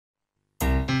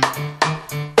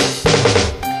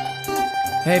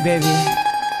Hey baby,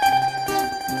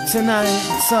 tonight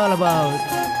it's all about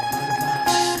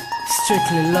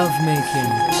strictly love making.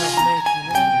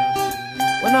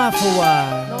 Well, not for a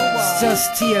while, it's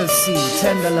just TLC,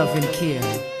 tender love and care,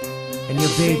 and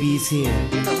your baby's here.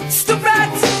 Stupid!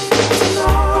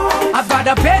 I've got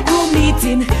a bedroom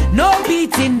meeting, no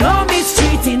beating, no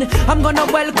mistreating. I'm gonna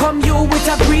welcome you with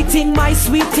a greeting, my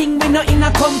sweet thing. We're not in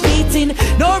a competing,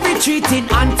 no retreating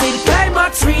until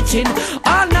climax reaching.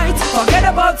 All night, forget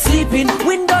about sleeping.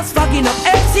 Windows fogging up,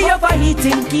 AC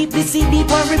overheating. Keep the CD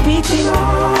on repeating.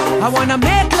 I wanna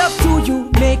make love to you,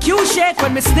 make you shake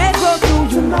when me snake go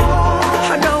through you.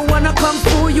 I don't wanna come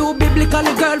through you,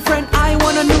 biblically girlfriend, I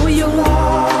wanna know you.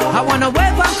 I wanna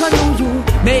wave and canoe you,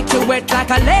 make you wet like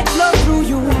a lake flow through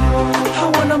you.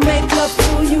 I wanna make love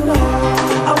to you,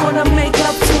 I wanna make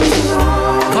love to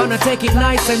you. Gonna take it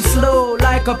nice and slow,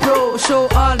 like a pro, show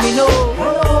all me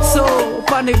know. So,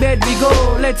 on the bed we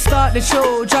go, let's start the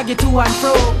show, drag it to and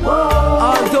fro.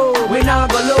 Although, we not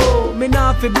go low, me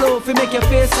not fi blow, fi make your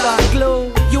face start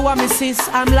glow. You are me sis,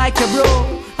 I'm like your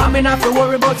bro, I mean have to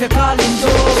worry about your calling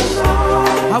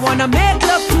Joe. I wanna make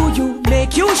love to you,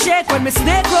 make you shake when me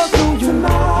snake go through you.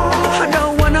 I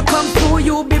don't wanna come through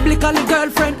you, biblically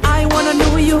girlfriend, I wanna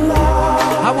know you.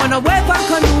 I wanna wave and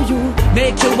canoe you,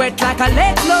 make you wet like a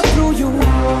lake flow through you.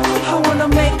 I wanna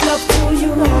make love to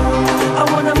you, I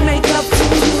wanna make love to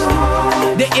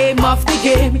you. The aim of the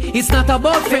game is not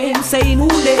about fame, saying who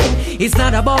lame. It's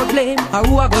not about blame or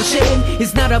who I go shame.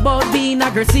 It's not about being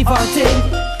aggressive or tame.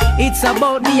 It's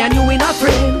about me and you in a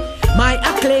frame. My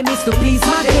acclaim is to please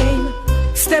my game.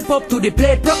 Step up to the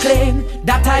plate, proclaim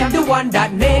that I am the one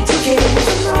that made you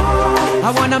came.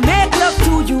 I wanna make love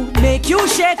to you, make you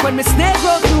shake when me snake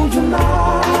go through you.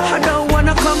 I don't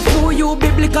wanna come through you,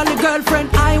 biblically girlfriend,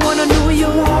 I wanna know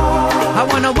you. I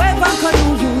wanna wave and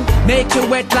canoe you, make you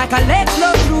wet like a lake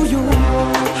flow through you.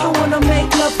 I wanna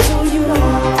make love to you,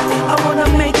 I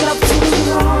wanna make love to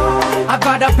you. I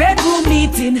got a bedroom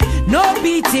meeting, no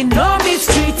beating, no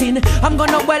mistreating. I'm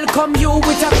gonna welcome you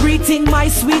with a greeting, my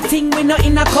sweet thing. We're not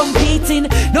in a competing,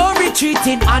 no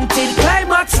retreating until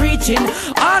climax reaching.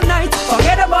 All night,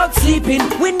 forget about sleeping.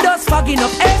 Windows fogging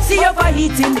up, AC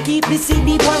overheating. Keep the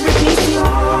CD on repeating.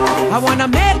 I wanna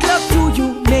make love to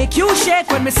you, make you shake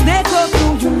when me snake go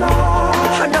through you.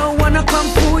 I don't wanna come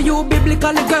through you,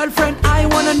 biblically girlfriend, I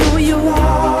wanna know you.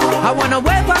 I wanna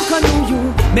wave and canoe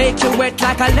you, make you wet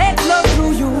like a lake flow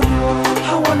through you.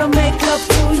 I wanna make love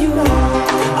to you,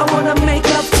 I wanna make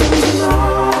love to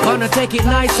you. Gonna take it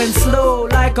nice and slow,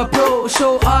 like a pro,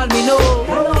 show all me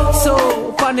know.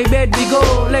 So, on the bed we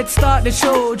go, let's start the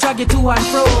show, drag it to and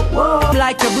fro.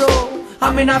 Like your bro,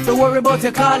 I mean have to worry about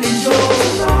your calling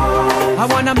Joe. I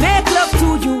wanna make love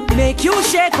to you, make you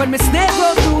shake when me snake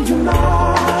go through you.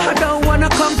 I don't wanna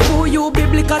come through you,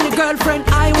 biblically girlfriend,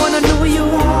 I wanna know you.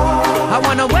 I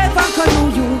wanna wave and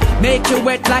canoe you, make you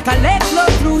wet like a lake flow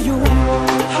through you.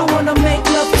 I wanna make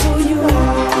love to you,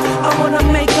 I wanna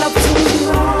make love to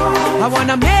you. I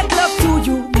wanna make love to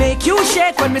you, make you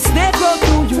shake when me snake go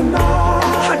through you.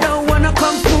 I don't wanna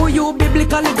come through you,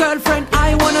 biblically girlfriend,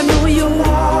 I wanna know you.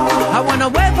 I wanna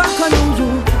wave and canoe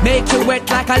you, make you wet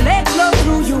like a lake flow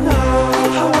through you.